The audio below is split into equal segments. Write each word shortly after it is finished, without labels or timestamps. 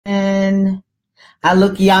I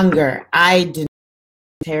look younger. I do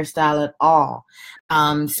hairstyle at all.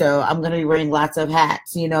 So I'm going to be wearing lots of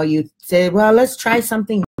hats. You know, you say, well, let's try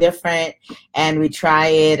something different, and we try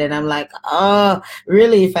it. And I'm like, oh,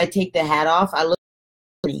 really? If I take the hat off, I look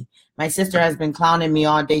pretty. My sister has been clowning me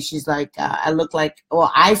all day. She's like, I look like,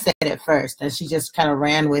 well, I said it first, and she just kind of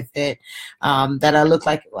ran with it, that I look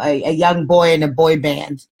like a young boy in a boy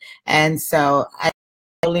band. And so the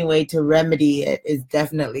only way to remedy it is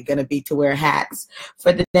definitely going to be to wear hats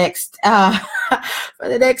for the next for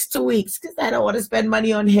the next 2 weeks, because I don't want to spend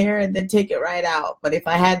money on hair and then take it right out. But if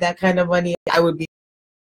I had that kind of money, it'll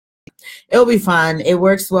be fun. It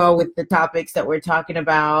works well with the topics that we're talking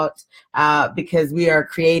about, because we are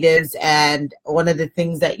creatives, and one of the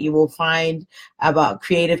things that you will find about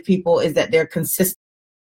creative people is that they're consistent,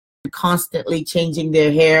 constantly changing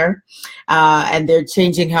their hair, and they're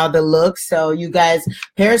changing how they look. So you guys,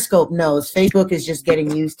 Periscope knows. Facebook is just getting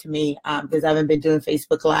used to me, because I haven't been doing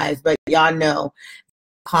Facebook Lives, but y'all know,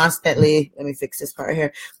 constantly, let me fix this part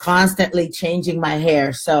here, constantly changing my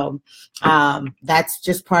hair. So that's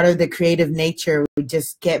just part of the creative nature. We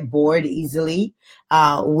just get bored easily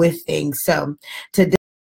with things. So today,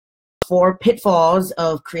 4 pitfalls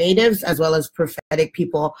of creatives as well as prophetic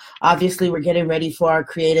people. Obviously, we're getting ready for our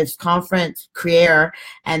creatives conference, Creator,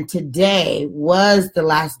 and today was the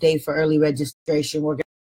last day for early registration. We're going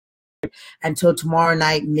until tomorrow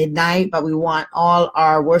night, midnight, but we want all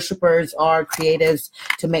our worshipers, our creatives,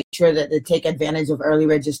 to make sure that they take advantage of early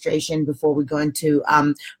registration before we go into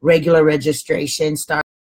regular registration starting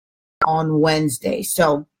on Wednesday.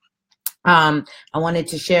 So I wanted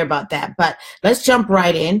to share about that, but let's jump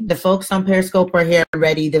right in. The folks on Periscope are here and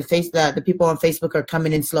ready. The people on Facebook are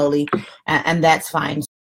coming in slowly, and that's fine.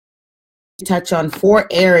 Touch on 4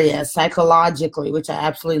 areas psychologically, which I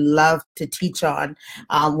absolutely love to teach on,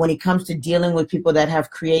 when it comes to dealing with people that have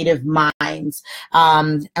creative minds.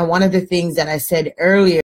 And one of the things that I said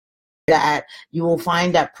earlier, that you will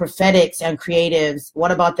find that prophetics and creatives,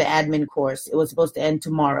 what about the admin course? It was supposed to end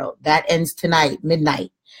tomorrow. That ends tonight,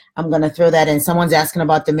 midnight. I'm going to throw that in. Someone's asking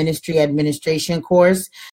about the ministry administration course.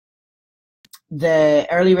 The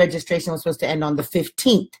early registration was supposed to end on the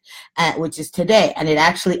 15th, which is today, and it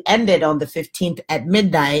actually ended on the 15th at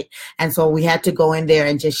midnight. And so we had to go in there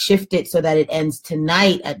and just shift it so that it ends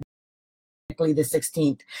tonight at the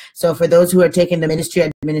 16th. So for those who are taking the ministry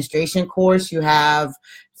administration course, you have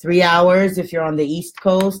 3 hours if you're on the East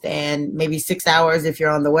Coast, and maybe 6 hours if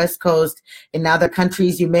you're on the West Coast. In other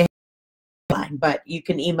countries, you may, but you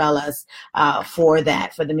can email us for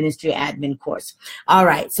that, for the ministry admin course. All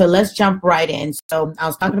right, so let's jump right in. So I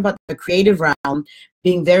was talking about the creative realm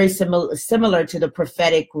being very similar to the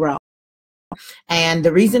prophetic realm. And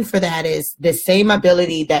the reason for that is the same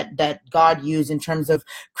ability that God used in terms of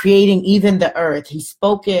creating even the earth. He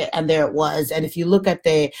spoke it and there it was. And if you look at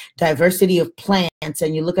the diversity of plants,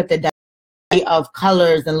 and you look at the of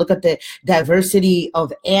colors, and look at the diversity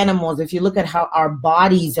of animals, if you look at how our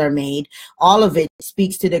bodies are made, all of it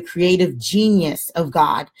speaks to the creative genius of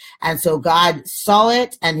God. And so God saw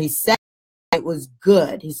it and he said it was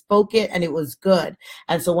good. He spoke it and it was good.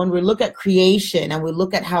 And so when we look at creation and we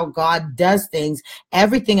look at how God does things,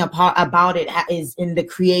 everything about it is in the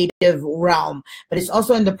creative realm, but it's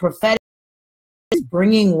also in the prophetic,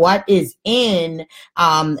 bringing what is in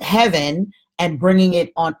heaven and bringing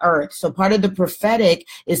it on earth. So part of the prophetic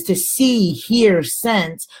is to see, hear,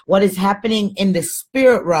 sense what is happening in the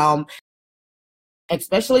spirit realm,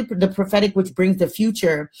 especially the prophetic, which brings the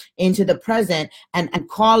future into the present and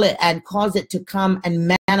call it and cause it to come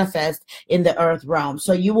and manifest in the earth realm.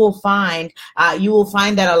 So you will find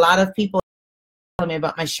that a lot of people, tell me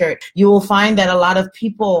about my shirt, you will find that a lot of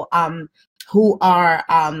people who are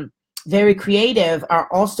very creative are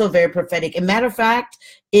also very prophetic. As a matter of fact,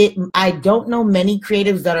 I don't know many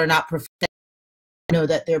creatives that are not prophetic. I know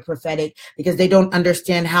that they're prophetic because they don't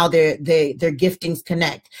understand how their giftings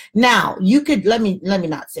connect. Now, you could, let me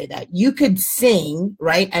not say that. You could sing,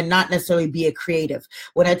 right, and not necessarily be a creative.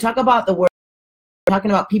 When I talk about the word, I'm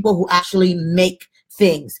talking about people who actually make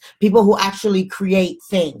things, people who actually create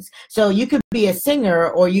things. So you could be a singer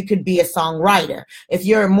or you could be a songwriter. If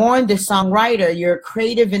you're more in the songwriter, you're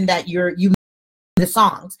creative in that you the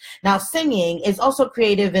songs. Now, singing is also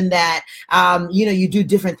creative in that, you do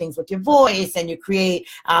different things with your voice and you create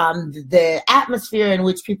the atmosphere in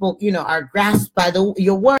which people, are grasped by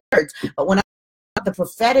your words. But when the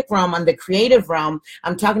prophetic realm and the creative realm,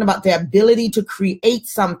 I'm talking about the ability to create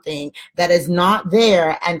something that is not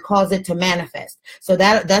there and cause it to manifest. So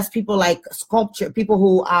that's people like sculpture, people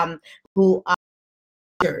who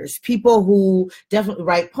people who definitely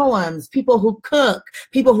write poems, people who cook,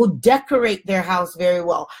 people who decorate their house very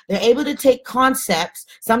well. They're able to take concepts,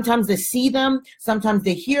 sometimes they see them, sometimes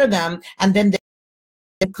they hear them, and then they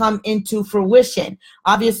come into fruition.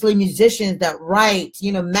 Obviously, musicians that write,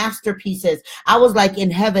 masterpieces. I was like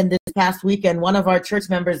in heaven this past weekend. One of our church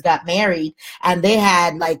members got married, and they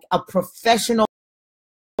had like a professional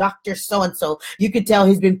Dr. So-and-so. You could tell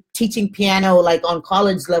he's been teaching piano like on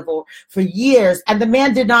college level for years, and the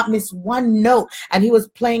man did not miss one note, and he was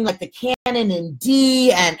playing like the canon in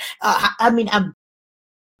D, and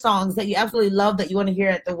songs that you absolutely love that you want to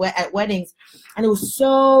hear at weddings, and it was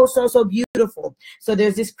so beautiful. So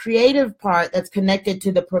there's this creative part that's connected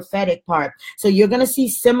to the prophetic part. So you're going to see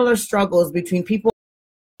similar struggles between people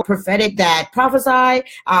prophetic that prophesy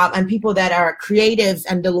and people that are creatives,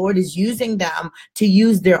 and the Lord is using them to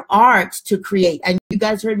use their art to create. And you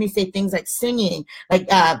guys heard me say things like singing,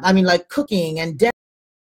 like cooking, and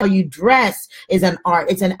how you dress is an art.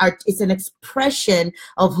 It's an art. It's an expression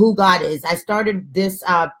of who God is. I started this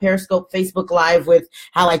Periscope Facebook Live with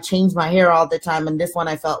how I change my hair all the time, and this one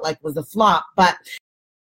I felt like was a flop. But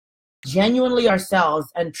genuinely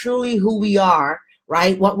ourselves and truly who we are,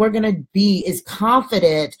 right? What we're going to be is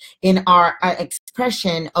confident in our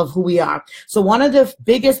expression of who we are. So one of the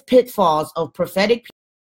biggest pitfalls of prophetic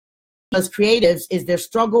people as creatives is their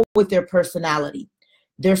struggle with their personality.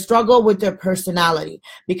 Their struggle with their personality,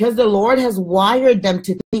 because the Lord has wired them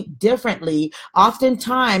to think differently.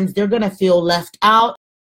 Oftentimes they're going to feel left out.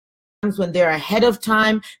 When they're ahead of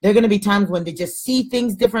time, there are going to be times when they just see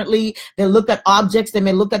things differently. They look at objects, they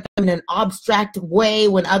may look at them in an abstract way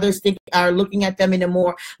when others are looking at them in a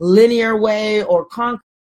more linear way or concrete.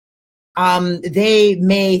 They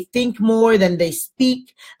may think more than they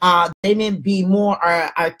speak. They may be more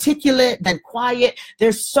articulate than quiet.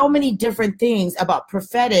 There's so many different things about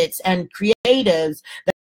prophetics and creatives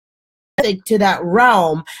that to that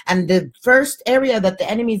realm. And the first area that the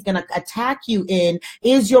enemy is going to attack you in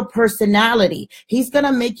is your personality. He's going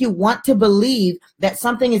to make you want to believe that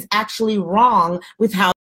something is actually wrong with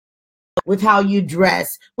how you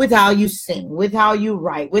dress, with how you sing, with how you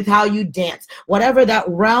write, with how you dance, whatever that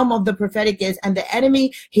realm of the prophetic is. And the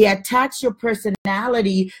enemy, he attacks your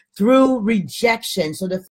personality through rejection. So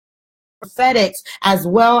the prophetics as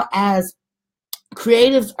well as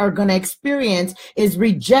creatives are going to experience is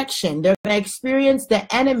rejection. They're going to experience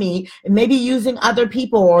the enemy maybe using other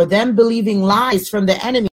people or them believing lies from the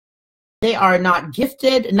enemy. They are not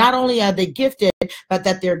gifted. Not only are they gifted, but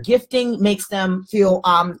that their gifting makes them feel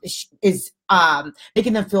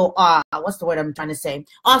making them feel what's the word I'm trying to say?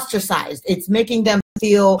 Ostracized. It's making them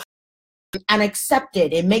feel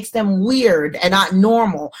unaccepted. It makes them weird and not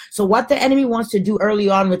normal. So what the enemy wants to do early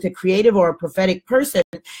on with a creative or a prophetic person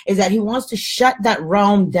is that he wants to shut that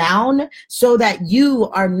realm down so that you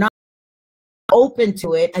are not open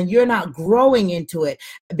to it and you're not growing into it,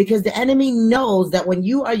 because the enemy knows that when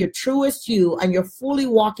you are your truest you and you're fully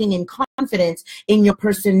walking in confidence in your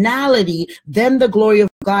personality, then the glory of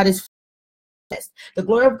God is manifest. The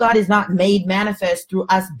glory of God is not made manifest through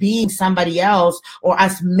us being somebody else or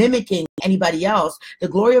us mimicking anybody else. The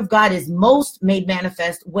glory of God is most made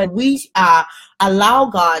manifest when we allow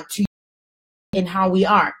God to in how we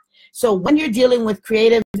are. So when you're dealing with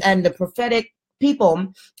creatives and the prophetic people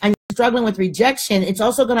and you're struggling with rejection, it's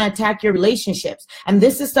also going to attack your relationships. And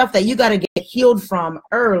this is stuff that you got to get healed from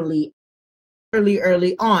early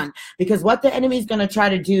on, because what the enemy is going to try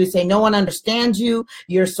to do is say, no one understands you.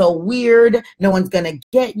 You're so weird. No one's going to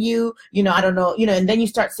get you. I don't know, and then you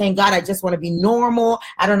start saying, God, I just want to be normal.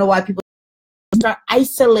 I don't know why people start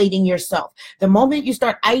isolating yourself. The moment you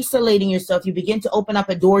start isolating yourself, you begin to open up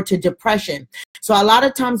a door to depression. So a lot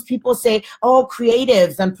of times people say, oh,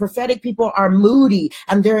 creatives and prophetic people are moody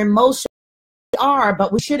and their emotions are,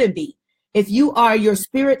 but we shouldn't be. If you are, your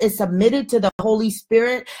spirit is submitted to the Holy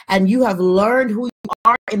Spirit and you have learned who you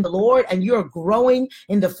are in the Lord and you're growing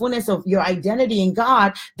in the fullness of your identity in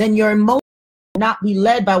God, then your emotions should not be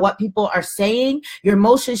led by what people are saying. Your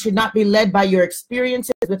emotions should not be led by your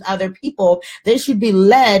experiences with other people. They should be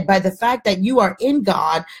led by the fact that you are in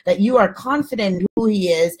God, that you are confident in who He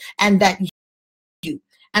is, and that you.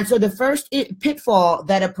 And so the first pitfall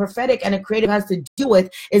that a prophetic and a creative has to deal with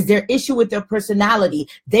is their issue with their personality.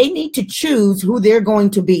 They need to choose who they're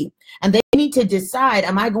going to be. And they need to decide,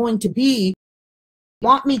 am I going to be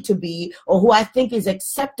want me to be, or who I think is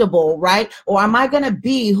acceptable, right? Or am I going to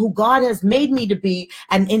be who God has made me to be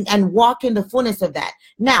and walk in the fullness of that?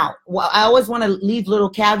 Now, I always want to leave little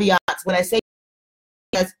caveats when I say,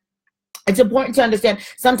 because It's important to understand.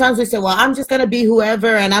 Sometimes we say, well, I'm just going to be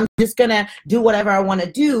whoever and I'm just going to do whatever I want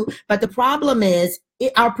to do. But the problem is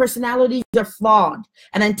our personalities are flawed.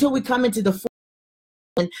 And until we come into the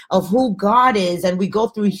of who God is and we go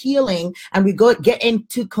through healing and we get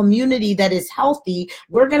into community that is healthy,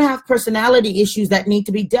 we're going to have personality issues that need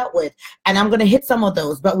to be dealt with. And I'm going to hit some of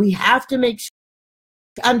those. But we have to make sure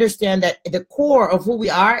to understand that the core of who we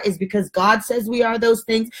are is because God says we are those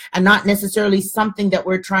things and not necessarily something that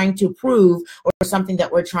we're trying to prove or something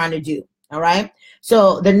that we're trying to do. All right.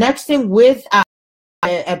 So the next thing with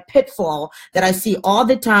a pitfall that I see all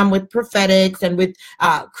the time with prophetics and with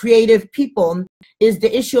creative people is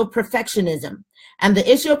the issue of perfectionism. And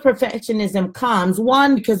the issue of perfectionism comes,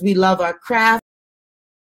 one, because we love our craft.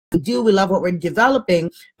 We love what we're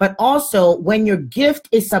developing, but also when your gift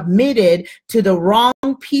is submitted to the wrong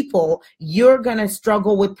people, you're going to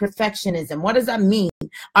struggle with perfectionism. What does that mean?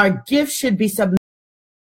 Our gift should be submitted.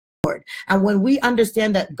 And when we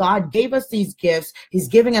understand that God gave us these gifts, he's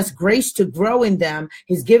giving us grace to grow in them,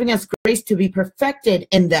 he's giving us grace to be perfected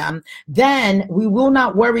in them, then we will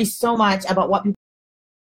not worry so much about what people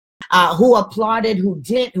who applauded, who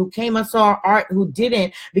didn't, who came and saw our art, who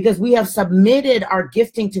didn't, because we have submitted our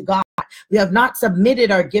gifting to God. We have not submitted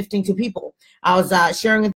our gifting to people. I was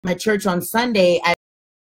sharing with my church on Sunday, I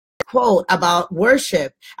quote about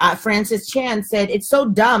worship. Francis Chan said, it's so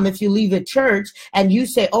dumb if you leave a church and you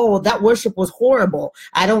say, oh, that worship was horrible.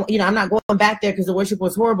 I'm not going back there because the worship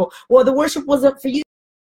was horrible. Well, the worship wasn't for you,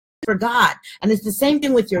 for God. And it's the same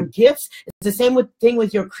thing with your gifts. It's the same thing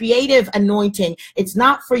with your creative anointing. It's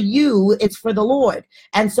not for you, it's for the Lord.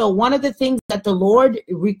 And so one of the things that the Lord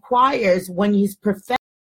requires when he's perfect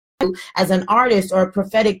as an artist or a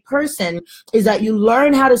prophetic person is that you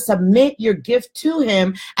learn how to submit your gift to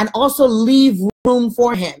him and also leave room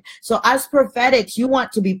for him. So as prophetics, you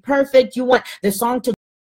want to be perfect. You want the song to,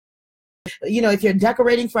 if you're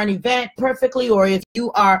decorating for an event perfectly, or if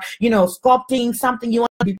you are, sculpting something, you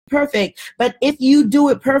want to be perfect. But if you do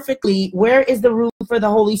it perfectly, where is the room for the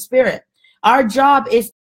Holy Spirit? Our job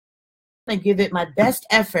is to give it my best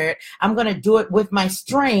effort. I'm going to do it with my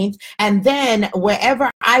strength. And then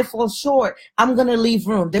wherever I fall short, I'm going to leave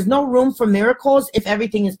room. There's no room for miracles if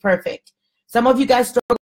everything is perfect. Some of you guys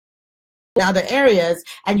struggle in other areas,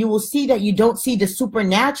 and you will see that you don't see the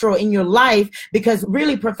supernatural in your life because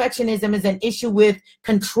really perfectionism is an issue with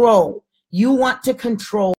control. You want to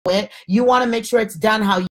control it. You want to make sure it's done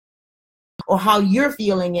how you're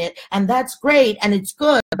feeling it, and that's great and it's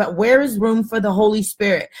good, but where is room for the Holy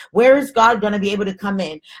Spirit? Where is God going to be able to come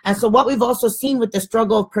in? And so what we've also seen with the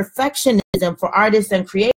struggle of perfectionism for artists and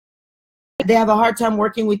creators, they have a hard time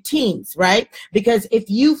working with teams, right? Because if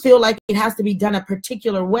you feel like it has to be done a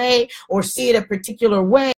particular way or see it a particular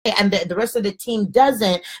way and the rest of the team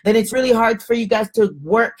doesn't, then it's really hard for you guys to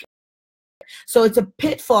work. So it's a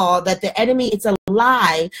pitfall that the enemy, it's a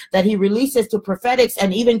lie that he releases to prophetics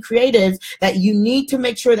and even creatives, that you need to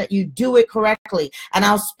make sure that you do it correctly. And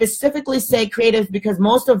I'll specifically say creatives because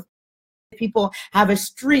most of people have a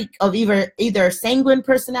streak of either sanguine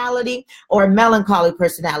personality or melancholy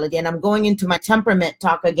personality. And I'm going into my temperament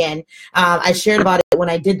talk again. I shared about it when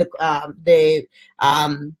I did the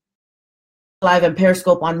live and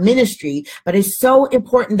Periscope on ministry, but it's so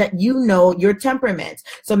important that you know your temperaments.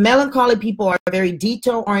 So melancholy people are very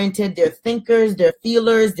detail oriented. They're thinkers, they're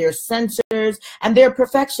feelers, they're sensors, and they're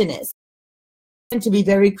perfectionists. To be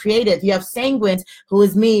very creative. You have sanguines, who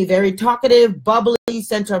is me, very talkative, bubbly,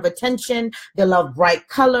 center of attention. They love bright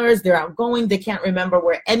colors. They're outgoing. They can't remember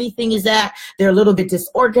where anything is at. They're a little bit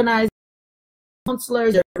disorganized.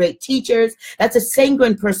 Counselors, they're great teachers. That's a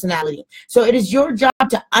sanguine personality. So it is your job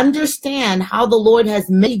to understand how the Lord has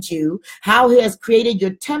made you, how he has created your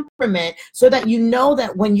temperament, so that you know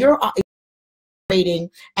that when you're operating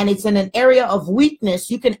and it's in an area of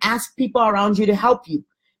weakness, you can ask people around you to help you.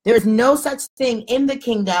 There is no such thing in the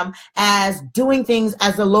kingdom as doing things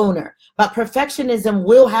as a loner. But perfectionism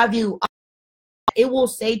will have you, it will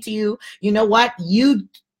say to you, you know what,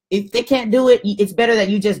 if they can't do it, it's better that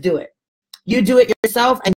you just do it. You do it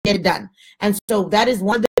yourself and get it done. And so that is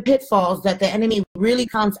one of the pitfalls that the enemy really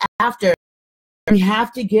comes after. We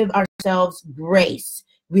have to give ourselves grace.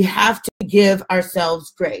 We have to give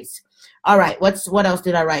ourselves grace. All right, what else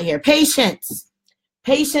did I write here? Patience.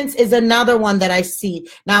 Patience is another one that I see.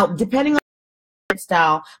 Now, depending on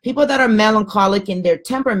style, people that are melancholic in their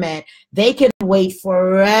temperament, they can wait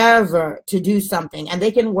forever to do something, and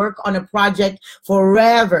they can work on a project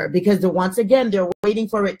forever because once again, they're waiting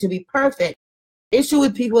for it to be perfect. issue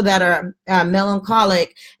with people that are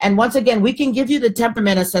melancholic. And once again, we can give you the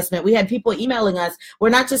temperament assessment. We had people emailing us. We're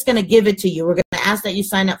not just going to give it to you. We're going to ask that you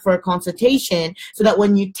sign up for a consultation so that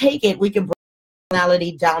when you take it, we can bring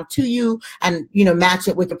personality down to you and, you know, match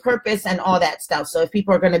it with the purpose and all that stuff. So if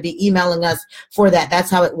people are going to be emailing us for that,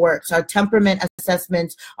 that's how it works. Our temperament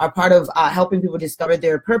assessments are part of helping people discover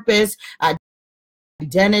their purpose,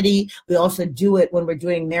 identity. We also do it when we're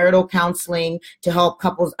doing marital counseling to help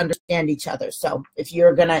couples understand each other. So if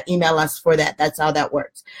you're going to email us for that, that's how that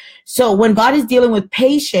works. So when God is dealing with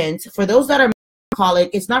patience, for those that are melancholic,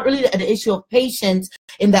 it's not really an issue of patience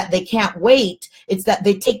in that they can't wait. It's that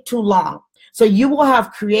they take too long. So you will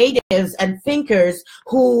have creatives and thinkers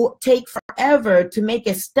who take forever to make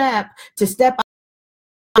a step out,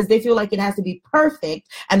 because they feel like it has to be perfect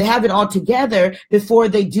and they have it all together before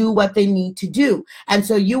they do what they need to do. And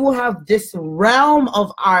so you will have this realm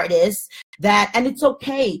of artists that, and it's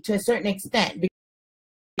okay to a certain extent, because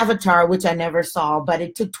Avatar, which I never saw, but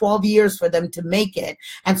it took 12 years for them to make it.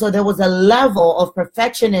 And so there was a level of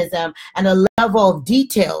perfectionism and a level of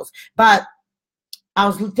details. But I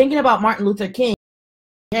was thinking about Martin Luther King.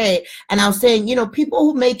 Okay, and I was saying, you know, people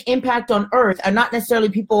who make impact on earth are not necessarily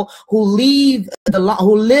people who live the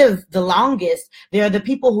longest. They are the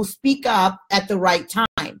people who speak up at the right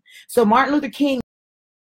time. So Martin Luther King,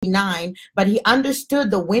 but he understood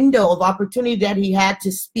the window of opportunity that he had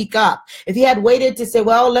to speak up. If he had waited to say,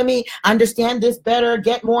 well, let me understand this better,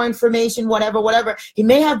 get more information, whatever, he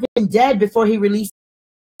may have been dead before he released.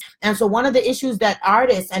 And so one of the issues that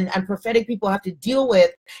artists and prophetic people have to deal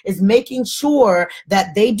with is making sure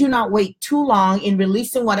that they do not wait too long in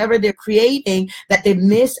releasing whatever they're creating, that they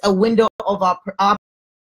miss a window of opportunity,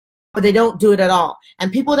 but they don't do it at all.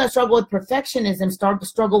 And people that struggle with perfectionism start to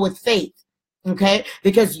struggle with faith. Okay,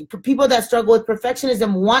 because people that struggle with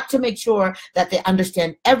perfectionism want to make sure that they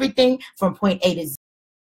understand everything from point A to Z,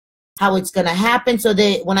 how it's going to happen. So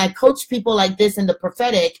when I coach people like this in the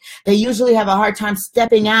prophetic, they usually have a hard time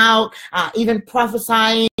stepping out, even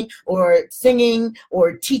prophesying or singing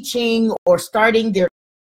or teaching or starting their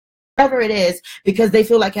whatever it is, because they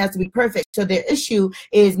feel like it has to be perfect. So their issue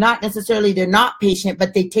is not necessarily they're not patient,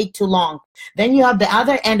 but they take too long. Then you have the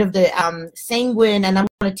other end of the sanguine, and I'm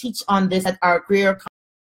going to teach on this at our career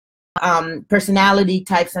personality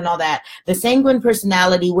types and all that. The sanguine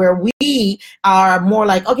personality, where we are more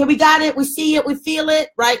like, okay, we got it, we see it, we feel it,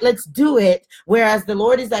 right? Let's do it. Whereas the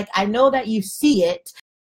Lord is like, I know that you see it,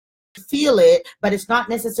 feel it, but it's not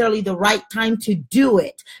necessarily the right time to do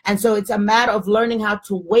it. And so it's a matter of learning how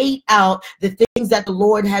to wait out the things that the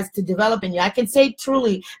Lord has to develop in you. I can say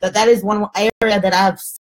truly that is one area that I've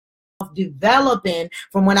developing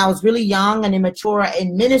from when I was really young and immature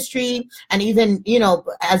in ministry, and even, you know,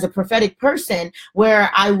 as a prophetic person, where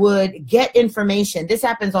I would get information. This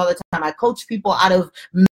happens all the time. I coach people out of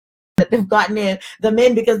that they've gotten them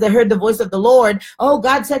in because they heard the voice of the Lord. Oh,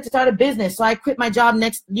 God said to start a business, so I quit my job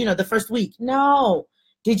the first week. No.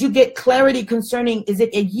 Did you get clarity concerning, is it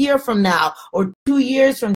a year from now or 2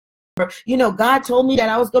 years from now? You know, God told me that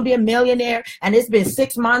I was going to be a millionaire, and it's been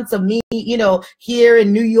 6 months of me, you know, here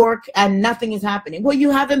in New York, and nothing is happening. Well, you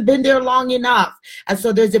haven't been there long enough. And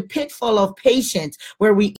so there's a pitfall of patience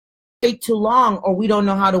where we wait too long, or we don't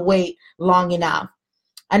know how to wait long enough.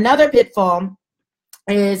 Another pitfall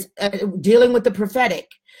is dealing with the prophetic.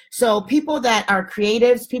 So people that are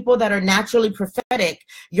creatives, people that are naturally prophetic,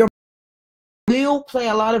 your will play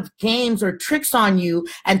a lot of games or tricks on you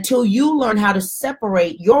until you learn how to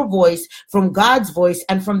separate your voice from God's voice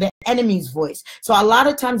and from the enemy's voice. So a lot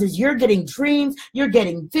of times as you're getting dreams, you're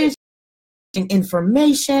getting visions,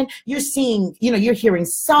 information, you're seeing, you know, you're hearing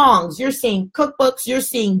songs, you're seeing cookbooks, you're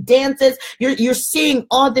seeing dances, you're seeing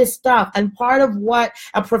all this stuff. And part of what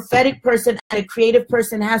a prophetic person and a creative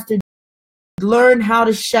person has to learn how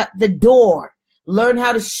to shut the door. Learn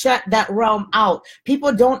how to shut that realm out.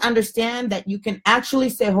 People don't understand that you can actually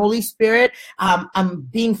say, Holy Spirit, I'm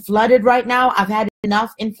being flooded right now. I've had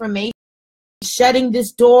enough information. Shutting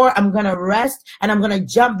this door, I'm going to rest and I'm going to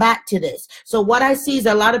jump back to this. So what I see is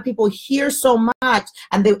a lot of people hear so much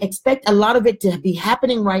and they expect a lot of it to be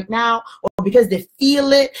happening right now, or because they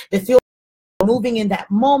feel it, they feel moving in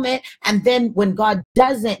that moment, and then when God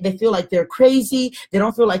doesn't, they feel like they're crazy. They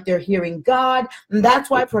don't feel like they're hearing God. And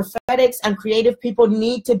that's why prophetics and creative people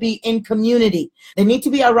need to be in community. They need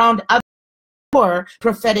to be around other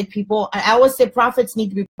prophetic people. I always say prophets need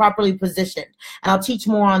to be properly positioned, and I'll teach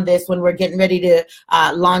more on this when we're getting ready to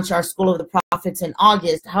launch our School of the Prophets in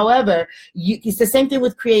August. However, it's the same thing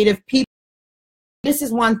with creative people. this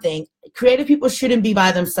is one thing. Creative people shouldn't be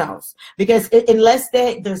by themselves, because unless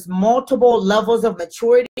there's multiple levels of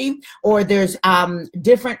maturity, or there's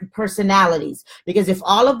different personalities. Because if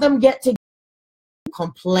all of them get together,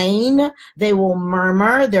 complain, they will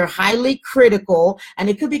murmur, they're highly critical, and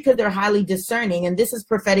it could be because they're highly discerning. And this is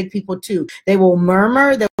prophetic people too. They will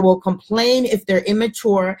murmur, they will complain if they're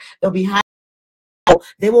immature, they'll be high.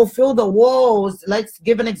 They will feel the woes. Let's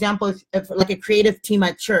give an example. If like a creative team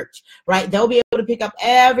at church, right? They'll be able to pick up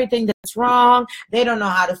everything that's wrong. They don't know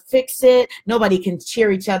how to fix it. Nobody can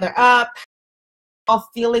cheer each other up. All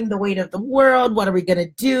feeling the weight of the world. What are we going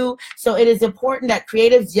to do? So it is important that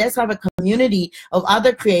creatives, yes, have a community of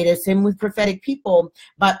other creatives, same with prophetic people,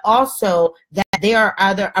 but also that they are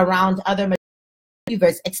around other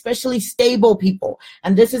believers, especially stable people.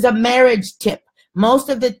 And this is a marriage tip. Most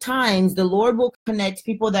of the times, the Lord will connect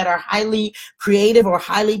people that are highly creative or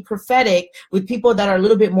highly prophetic with people that are a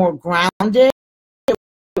little bit more grounded,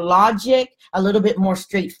 logic, a little bit more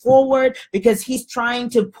straightforward, because he's trying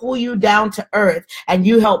to pull you down to earth and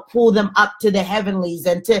you help pull them up to the heavenlies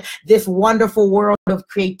and to this wonderful world of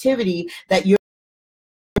creativity that you're.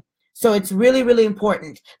 So it's really, really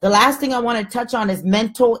important. The last thing I want to touch on is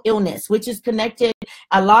mental illness, which is connected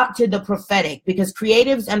a lot to the prophetic, because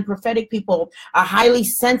creatives and prophetic people are highly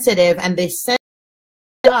sensitive, and they sense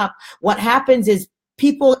up. What happens is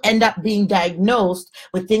people end up being diagnosed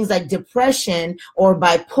with things like depression or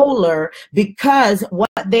bipolar because what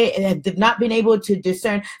they have not been able to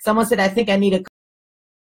discern. Someone said, I think I need a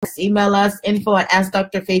email us,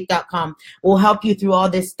 info@askdoctorfaith.com. We'll help you through all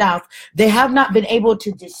this stuff. They have not been able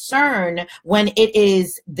to discern when it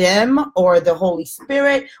is them or the Holy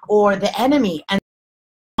Spirit or the enemy. And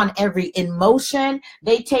on every emotion,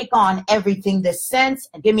 they take on everything, the sense.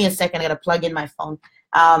 Give me a second, I gotta plug in my phone.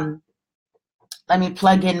 Let me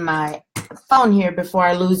plug in my phone here before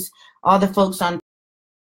I lose all the folks on.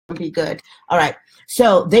 Be good. All right.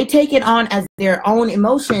 So they take it on as their own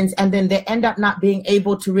emotions, and then they end up not being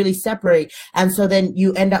able to really separate. And so then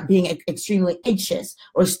you end up being extremely anxious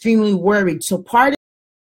or extremely worried. So part of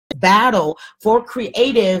the battle for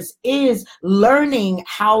creatives is learning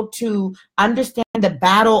how to understand the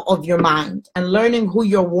battle of your mind and learning who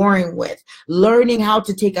you're warring with, learning how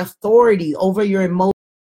to take authority over your emotions,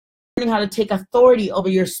 learning how to take authority over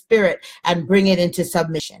your spirit and bring it into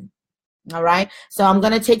submission. All right. So I'm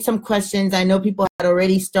going to take some questions. I know people had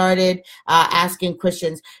already started asking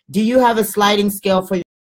questions. Do you have a sliding scale for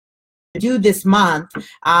do this month?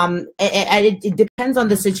 It depends on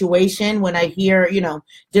the situation. When I hear,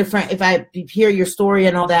 different, if I hear your story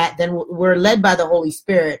and all that, then we're led by the Holy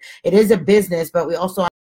Spirit. It is a business, but we also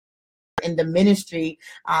in the ministry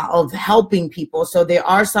of helping people. So there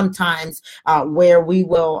are some times where we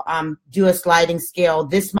will do a sliding scale.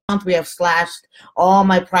 This month we have slashed all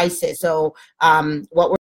my prices. So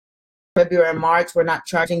what we're February and March, we're not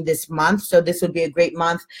charging this month. So this would be a great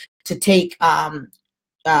month to take the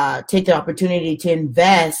opportunity to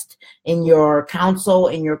invest in your counsel,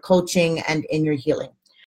 in your coaching, and in your healing.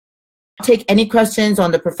 Take any questions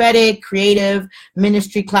on the prophetic, creative,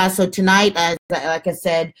 ministry class. So tonight, like I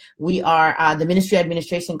said, we are the ministry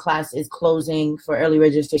administration class is closing for early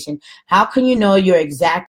registration. How can you know you're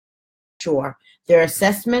exactly sure? There are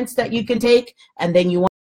assessments that you can take, and then you want